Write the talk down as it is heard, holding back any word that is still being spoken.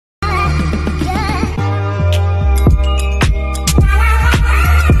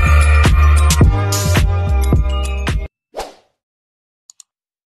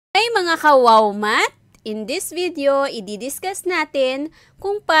mga ka-wow math! In this video, i-discuss natin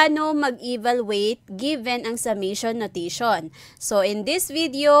kung paano mag-evaluate given ang summation notation. So, in this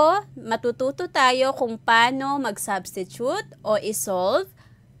video, matututo tayo kung paano mag-substitute o isolve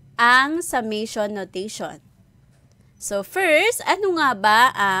ang summation notation. So, first, ano nga ba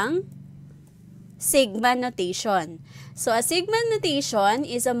ang sigma notation? So, a sigma notation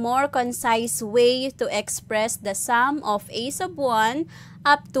is a more concise way to express the sum of a sub 1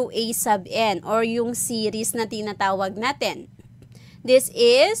 up to a sub n, or yung series na tinatawag natin. This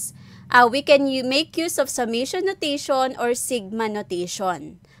is, we can make use of summation notation or sigma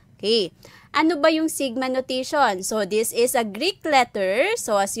notation. Okay. Ano ba yung sigma notation? So, this is a Greek letter.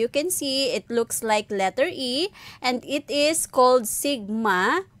 So, as you can see, it looks like letter E, and it is called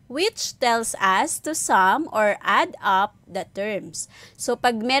sigma, which tells us to sum or add up the terms. So,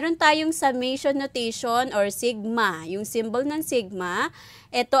 pag meron tayong summation notation or sigma, yung symbol ng sigma,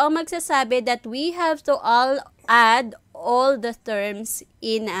 ito ang magsasabi that we have to add all the terms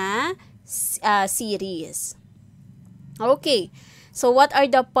in a series. Okay, so what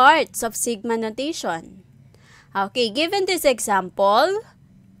are the parts of sigma notation? Okay, given this example,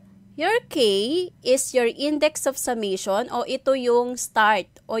 your K is your index of summation o ito yung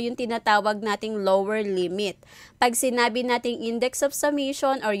start o yung tinatawag nating lower limit. Pag sinabi nating index of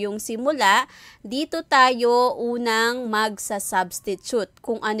summation or yung simula, dito tayo unang magsa-substitute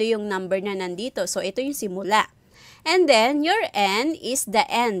kung ano yung number na nandito. So, ito yung simula. And then, your N is the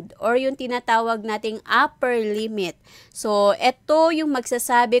end or yung tinatawag nating upper limit. So, ito yung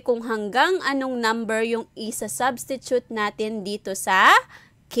magsasabi kung hanggang anong number yung isa-substitute natin dito sa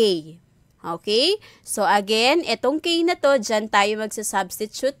K. Okay? So, again, itong K na to, dyan tayo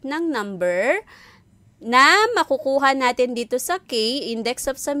magsa-substitute ng number na makukuha natin dito sa K, index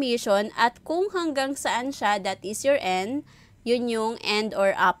of summation, at kung hanggang saan siya, that is your N, yun yung end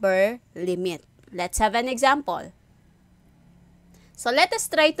or upper limit. Let's have an example. So, let us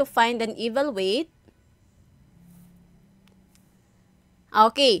try to find and evaluate.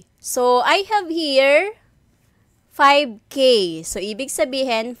 Okay. So, I have here 5K. So, ibig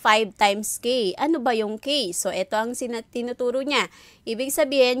sabihin, 5 times K. Ano ba yung K? So, ito ang tinuturo niya. Ibig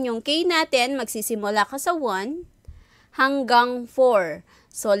sabihin, yung K natin, magsisimula ka sa 1 hanggang 4.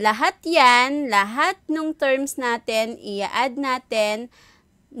 So, lahat yan, lahat ng terms natin, i-add natin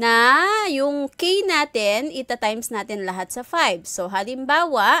na yung K natin, ita-times natin lahat sa 5. So,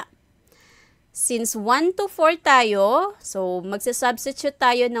 halimbawa, since 1 to 4 tayo, so, magsasubstitute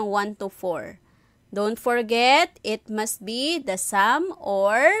tayo ng 1 to 4. Don't forget, it must be the sum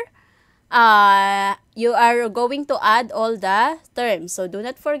or you are going to add all the terms. So, do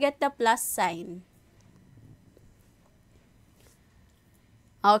not forget the plus sign.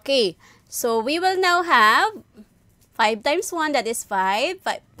 Okay. So, we will now have 5 times 1, that is 5.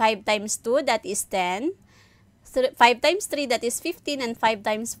 5 times 2, that is 10. 5 times 3, that is 15. And 5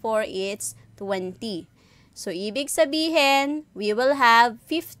 times 4, it's 20. So, ibig sabihin, we will have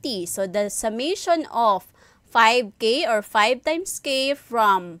 50. So, the summation of 5K or 5 times K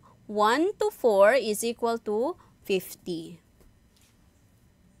from 1 to 4 is equal to 50.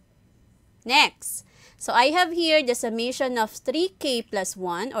 Next. So, I have here the summation of 3K plus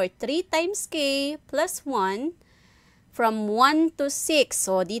 1 or 3 times K plus 1 from 1 to 6.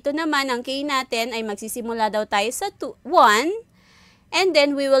 So, dito naman, ang K natin ay magsisimula daw tayo sa 1 and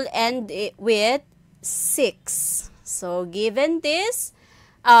then we will end it with 6. So, given this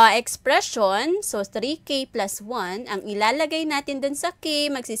expression, so 3K plus 1, ang ilalagay natin dun sa K,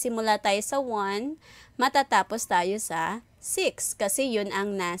 magsisimula tayo sa 1, matatapos tayo sa 6. Kasi yun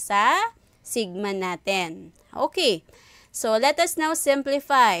ang nasa sigma natin. Okay. So, let us now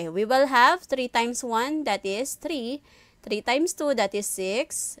simplify. We will have 3 times 1, that is 3. 3 times 2, that is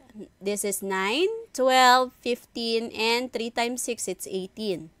 6. This is 9, 12, 15, and 3 times 6, it's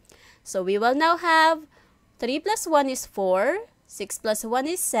 18. So, we will now have 3 plus 1 is 4, 6 plus 1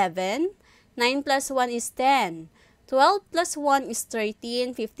 is 7, 9 plus 1 is 10, 12 plus 1 is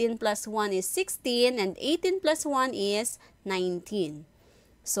 13, 15 plus 1 is 16, and 18 plus 1 is 19.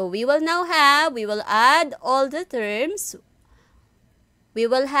 So, we will add all the terms. We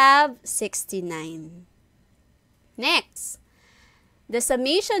will have 69. Next, the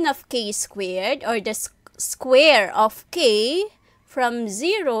summation of K squared or the square of K from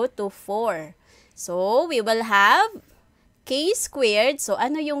 0 to 4. So, we will have K squared. So,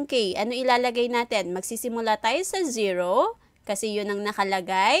 ano yung K? Ano ilalagay natin? Magsisimula tayo sa 0 kasi yun ang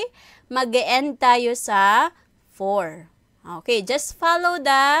nakalagay. Mag-e-end tayo sa 4. Okay, just follow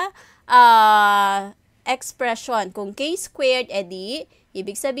the expression. Kung K squared, edi,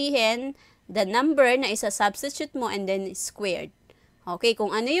 ibig sabihin, the number na isa-substitute mo and then squared. Okay, kung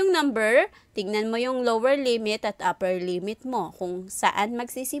ano yung number, tignan mo yung lower limit at upper limit mo, kung saan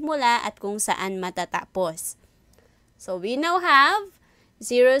magsisimula at kung saan matatapos. So, we now have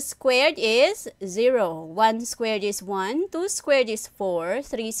 0 squared is 0, 1 squared is 1, 2 squared is 4,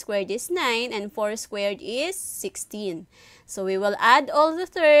 3 squared is 9, and 4 squared is 16. So, we will add all the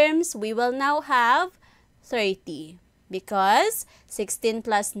terms. We will now have 30 because 16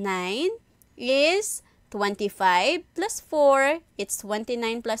 plus 9 is 25 plus 4, it's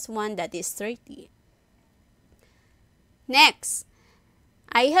 29 plus 1, that is 30. Next,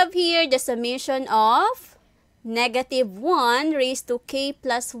 I have here the summation of negative 1 raised to k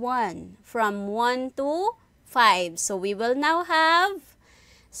plus 1 from 1 to 5. So, we will now have,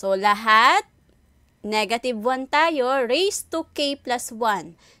 so lahat, negative 1 tayo, raised to k plus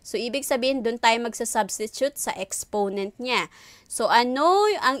 1. So, ibig sabihin, doon tayo magsasubstitute sa exponent niya. So, ano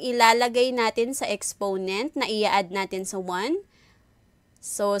ang ilalagay natin sa exponent na i-add natin sa 1?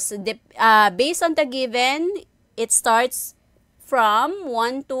 So, based on the given, it starts from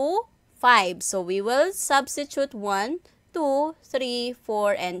 1 to 5. So, we will substitute 1, 2, 3,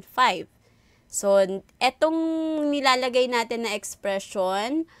 4, and 5. So, etong nilalagay natin na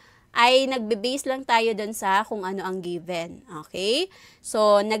expression ay nagbe-base lang tayo dun sa kung ano ang given. Okay?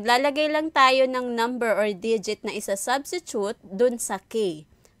 So, naglalagay lang tayo ng number or digit na isa-substitute dun sa k.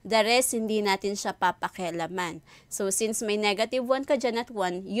 The rest, hindi natin siya papakialaman. So, since may negative 1 ka dyan at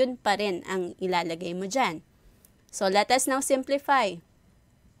 1, yun pa rin ang ilalagay mo dyan. So, let us now simplify.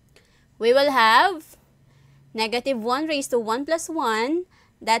 We will have negative 1 raised to 1 plus 1,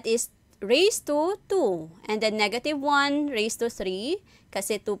 that is raised to 2. And then negative 1 raised to 3,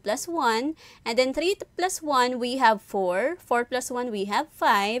 kasi 2 plus 1. And then 3 plus 1, we have 4. 4 plus 1, we have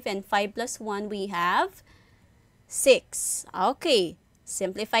 5. And 5 plus 1, we have 6. Okay.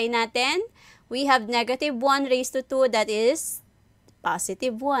 Simplify natin. We have negative 1 raised to 2, that is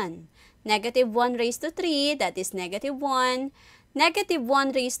positive 1. Negative 1 raised to 3, that is negative 1. Negative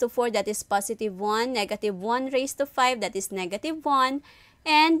 1 raised to 4, that is positive 1. Negative 1 raised to 5, that is negative 1.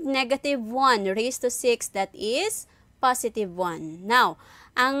 And negative 1 raised to 6, that is positive 1. Now,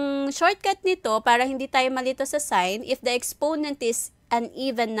 ang shortcut nito, para hindi tayo malito sa sign, if the exponent is an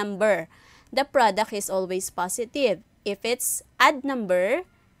even number, the product is always positive. If it's odd number,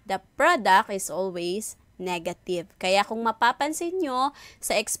 the product is always negative. Kaya kung mapapansin nyo,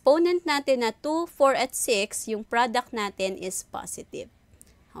 sa exponent natin na 2, 4, at 6, yung product natin is positive.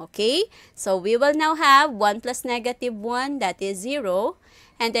 Okay? So, we will now have 1 plus negative 1, that is 0.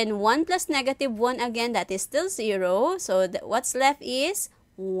 And then 1 plus negative 1 again, that is still 0. So, what's left is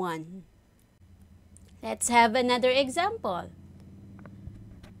 1. Let's have another example.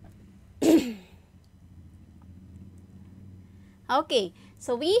 Okay,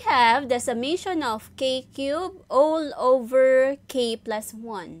 so we have the summation of k cubed all over k plus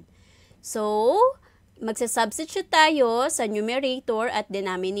 1. So, magsasubstitute tayo sa numerator at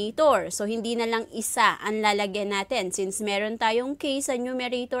denominator. So, hindi na lang isa ang lalagyan natin since meron tayong k sa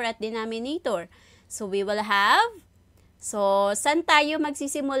numerator at denominator. So, we will have, so, saan tayo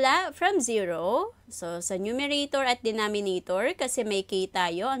magsisimula? From 0. So, sa numerator at denominator kasi may k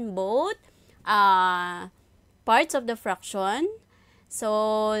tayo on both parts of the fraction.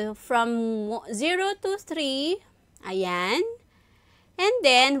 So, from 0 to 3, ayan. And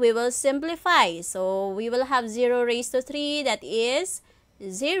then, we will simplify. So, we will have 0 raised to 3, that is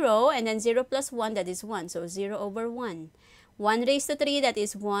 0. And then 0 plus 1, that is 1. So, 0 over 1. 1 raised to 3, that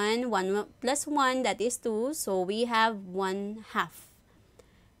is 1. 1 plus 1, that is 2. So, we have 1 half.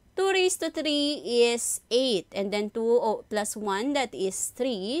 2 raised to 3 is 8. And then 2 plus 1, that is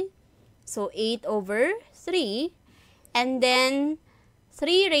 3. So, 8 over 3. And then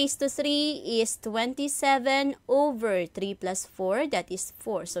 3 raised to 3 is 27 over 3 plus 4, that is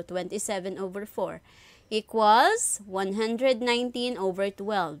 4. So, 27 over 4 equals 119 over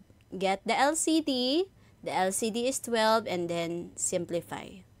 12. Get the LCD. The LCD is 12 and then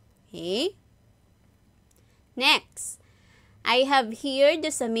simplify. Okay? Next, I have here the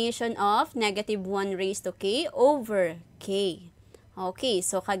summation of negative 1 raised to k over k. Okay,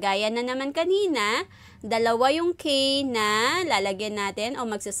 so kagaya na naman kanina, dalawa yung k na lalagyan natin o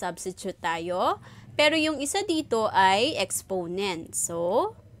magsasubstitute tayo. Pero yung isa dito ay exponent.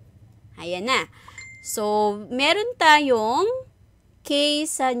 So, ayan na. So, meron tayong k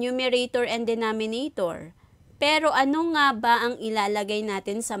sa numerator and denominator. Pero ano nga ba ang ilalagay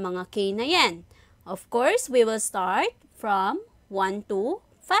natin sa mga k na yan? Of course, we will start from 1 to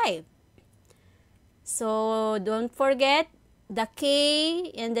 5. So, don't forget, the k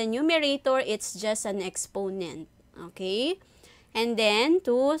in the numerator, it's just an exponent. Okay? And then,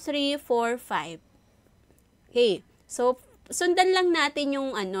 2, 3, 4, 5. Okay. So, sundan lang natin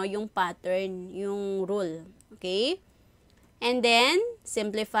yung yung pattern, yung rule. Okay? And then,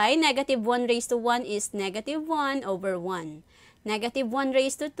 simplify. Negative 1 raised to 1 is negative 1 over 1. Negative 1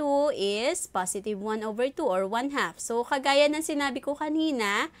 raised to 2 is positive 1 over 2 or 1 half. So, kagaya ng sinabi ko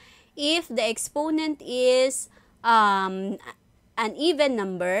kanina, if the exponent is an even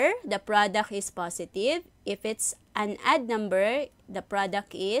number, the product is positive. If it's an odd number, the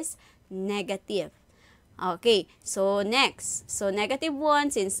product is negative. Okay, so next. So, negative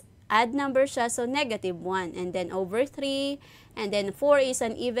 1, since odd number siya, so negative 1. And then over 3. And then 4 is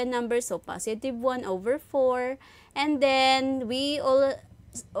an even number, so positive 1 over 4. And then we all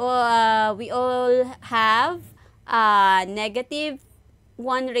have negative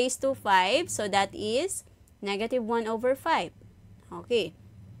 1 raised to 5. So that is negative 1 over 5. Okay.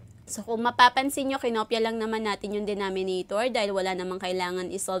 So kung mapapansin nyo, kinopya lang naman natin yung denominator dahil wala namang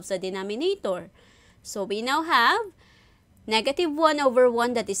kailangan isolve sa denominator. So we now have negative 1 over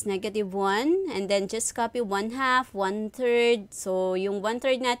 1, that is negative 1. And then just copy 1 half, 1/3. So yung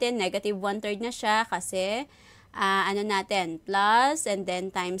 1/3 natin, negative 1/3 na siya kasi natin, plus and then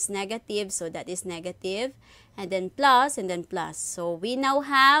times negative. So that is negative. And then plus and then plus. So we now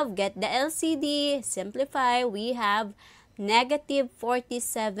have, get the LCD, simplify, we have negative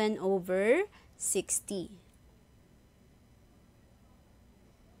 47 over 60.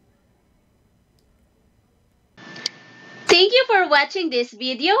 Thank you for watching this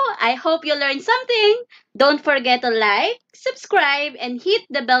video. I hope you learned something. Don't forget to like, subscribe, and hit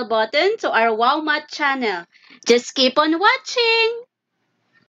the bell button to our Wow Math channel. Just keep on watching.